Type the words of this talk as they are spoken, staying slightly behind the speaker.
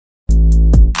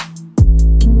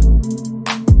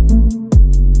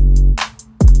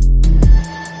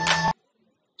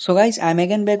So guys, I'm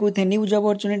again back with a new job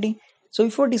opportunity. So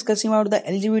before discussing about the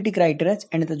eligibility criteria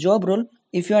and the job role,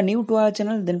 if you are new to our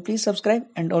channel, then please subscribe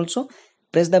and also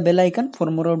press the bell icon for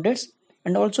more updates.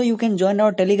 And also you can join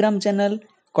our Telegram channel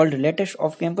called Latest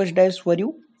of Campus Dives for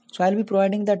you. So I'll be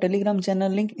providing the Telegram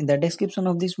channel link in the description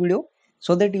of this video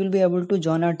so that you will be able to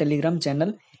join our Telegram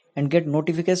channel and get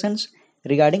notifications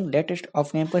regarding latest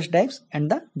of campus dives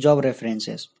and the job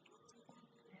references.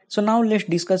 So now let's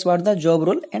discuss about the job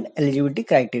role and eligibility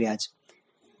criteria.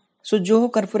 So Zoho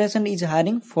Corporation is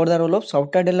hiring for the role of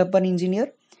software developer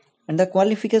engineer and the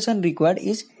qualification required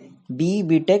is BE,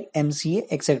 BTech, MCA,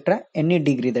 etc. Any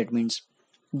degree that means.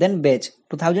 Then batch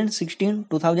 2016,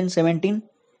 2017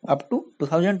 up to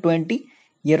 2020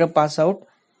 year of pass out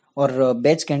or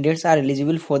batch candidates are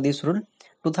eligible for this role.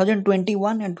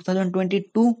 2021 and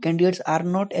 2022 candidates are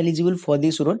not eligible for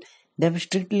this role. They have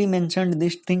strictly mentioned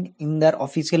this thing in their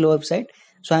official website.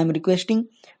 So I am requesting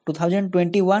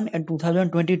 2021 and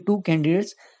 2022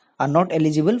 candidates are not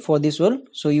eligible for this role.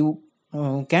 So you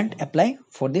can't apply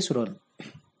for this role.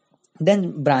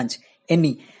 Then branch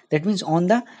any, that means on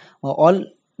the all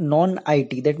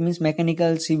non-IT, that means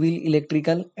mechanical, civil,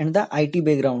 electrical and the IT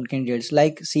background candidates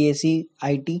like CSE,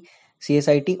 IT,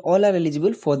 CSIT all are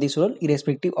eligible for this role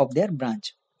irrespective of their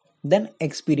branch. Then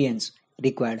experience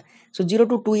required. So 0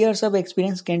 to 2 years of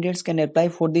experience candidates can apply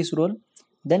for this role.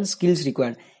 Then skills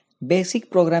required. Basic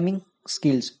programming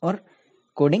skills or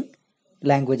coding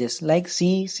languages like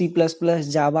C, C++,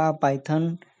 Java,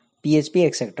 Python, PHP,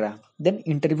 etc. Then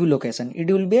interview location.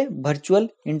 It will be a virtual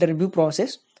interview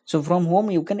process. So from home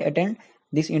you can attend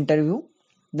this interview.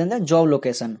 Then the job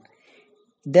location.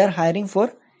 They are hiring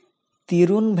for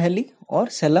Tirunelveli or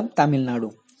Salem,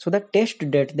 Tamilnadu. So the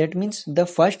test date, that means the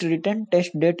first written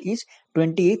test date is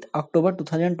 28th October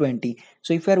 2020.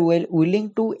 So if you are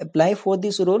willing to apply for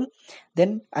this role,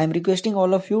 then I am requesting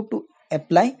all of you to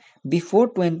apply before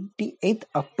 28th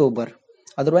October.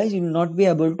 Otherwise you will not be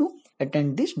able to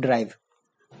attend this drive.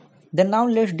 Then now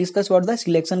let's discuss about the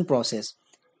selection process.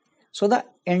 So the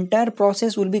entire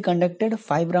process will be conducted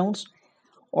 5 rounds.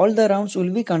 All the rounds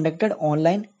will be conducted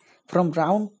online. From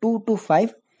round 2 to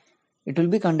 5 it will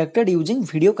be conducted using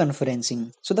video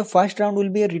conferencing. So the first round will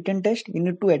be a written test. You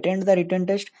need to attend the written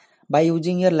test by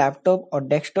using your laptop or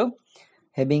desktop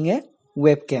having a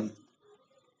webcam.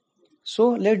 So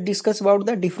let's discuss about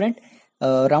the different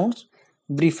rounds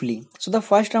briefly. So the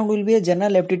first round will be a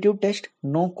general aptitude test,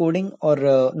 no coding or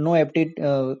no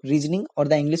reasoning or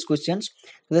the English questions.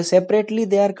 So separately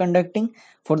they are conducting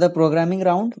for the programming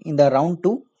round in the round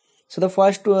 2. So the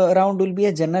first round will be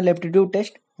a general aptitude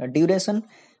test. The duration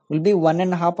will be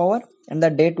 1.5 hours and the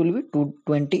date will be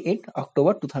 28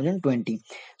 October 2020.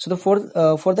 So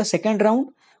for the second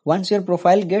round, once your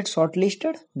profile gets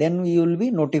shortlisted, then you will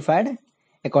be notified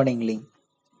accordingly.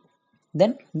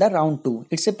 Then the round 2,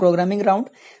 it's a programming round.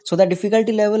 So the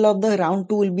difficulty level of the round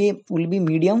 2 will be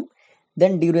medium.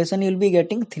 Then duration you will be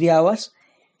getting 3 hours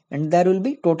and there will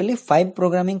be totally 5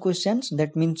 programming questions.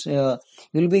 That means you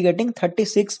will be getting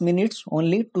 36 minutes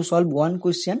only to solve one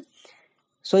question.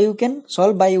 So you can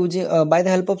solve by using by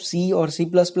the help of C or C++,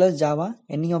 Java,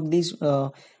 any of these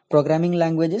programming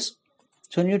languages.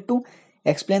 So you need to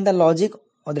explain the logic,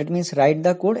 or that means write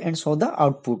the code and show the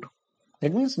output.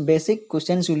 That means basic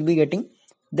questions you will be getting.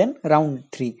 Then round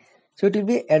 3. So it will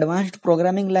be advanced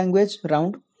programming language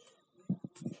round.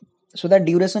 So the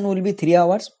duration will be 3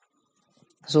 hours.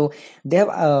 So they have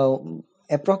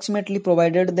approximately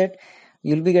provided that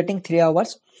you will be getting 3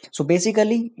 hours. So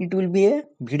basically it will be a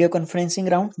video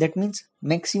conferencing round. That means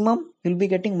maximum you will be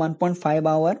getting 1.5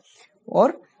 hour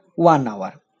or 1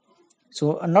 hour.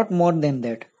 So not more than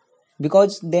that,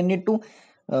 because they need to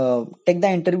take the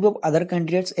interview of other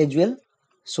candidates as well.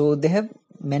 So they have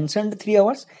mentioned 3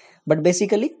 hours, but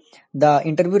basically the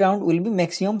interview round will be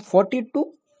maximum 40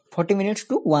 minutes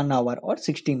to 1 hour or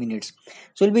 60 minutes.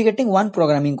 So you'll be getting one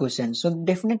programming question. So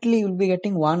definitely you'll be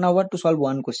getting 1 hour to solve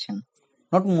one question,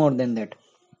 not more than that.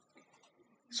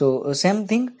 So same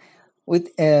thing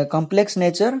with complex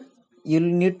nature, you'll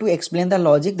need to explain the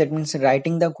logic, that means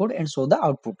writing the code and show the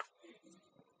output.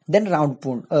 Then round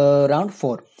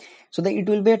 4. So it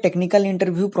will be a technical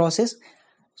interview process.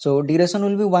 So duration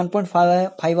will be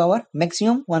 1.5 hour,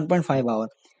 maximum 1.5 hour.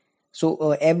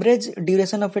 So average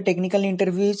duration of a technical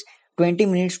interview is 20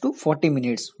 minutes to 40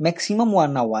 minutes, maximum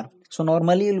 1 hour. So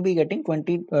normally you'll be getting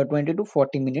 20 to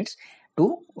 40 minutes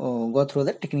to go through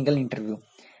the technical interview.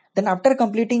 Then after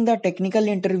completing the technical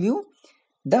interview,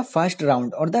 the first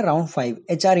round or the round 5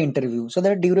 HR interview. So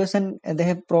the duration they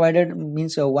have provided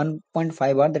means 1.5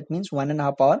 hour, that means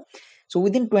 1.5 hour. So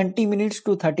within 20 minutes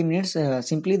to 30 minutes,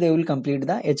 simply they will complete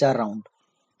the HR round.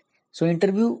 So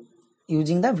interview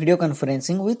using the video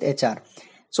conferencing with HR.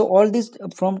 So all this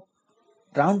from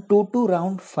round 2 to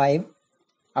round 5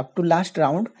 up to last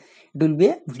round, it will be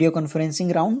a video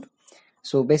conferencing round.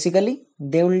 So basically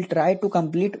they will try to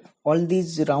complete all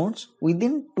these rounds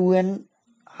within 2.5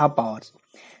 hours.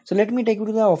 So let me take you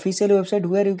to the official website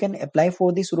where you can apply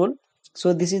for this role.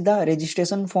 So this is the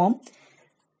registration form.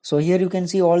 So here you can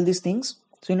see all these things.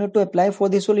 So you need to apply for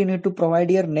this role, you need to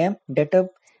provide your name, date of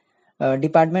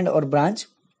department or branch,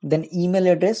 then email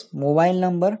address, mobile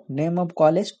number, name of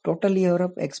college, total year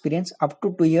of experience up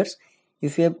to 2 years.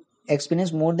 If you have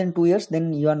experience more than 2 years,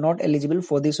 then you are not eligible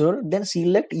for this role. Then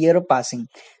select year of passing.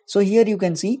 So here you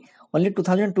can see only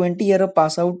 2020 year of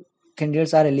pass out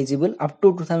candidates are eligible up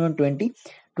to 2020.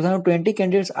 2020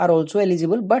 candidates are also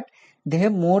eligible, but they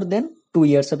have more than 2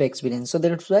 years of experience. So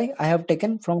that's why I have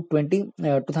taken from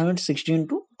 2016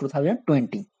 to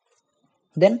 2020.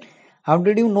 Then how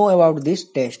did you know about this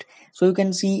test? So you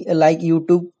can see like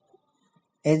YouTube,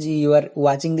 as you are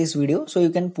watching this video, so you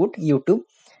can put YouTube,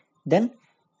 then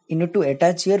you need to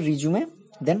attach your resume,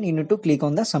 then you need to click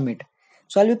on the submit.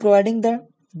 So I'll be providing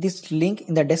this link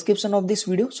in the description of this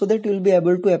video so that you will be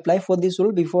able to apply for this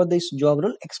role before this job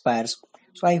role expires.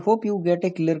 So I hope you get a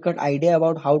clear-cut idea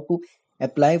about how to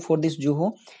apply for this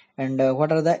Zoho and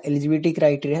what are the eligibility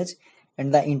criteria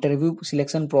and the interview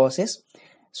selection process.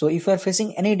 So if you are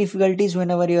facing any difficulties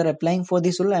whenever you are applying for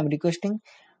this role, I am requesting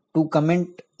to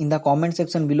comment in the comment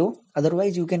section below.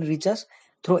 Otherwise you can reach us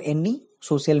through any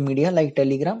social media like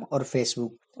Telegram or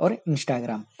Facebook or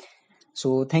Instagram.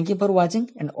 So thank you for watching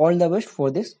and all the best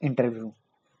for this interview.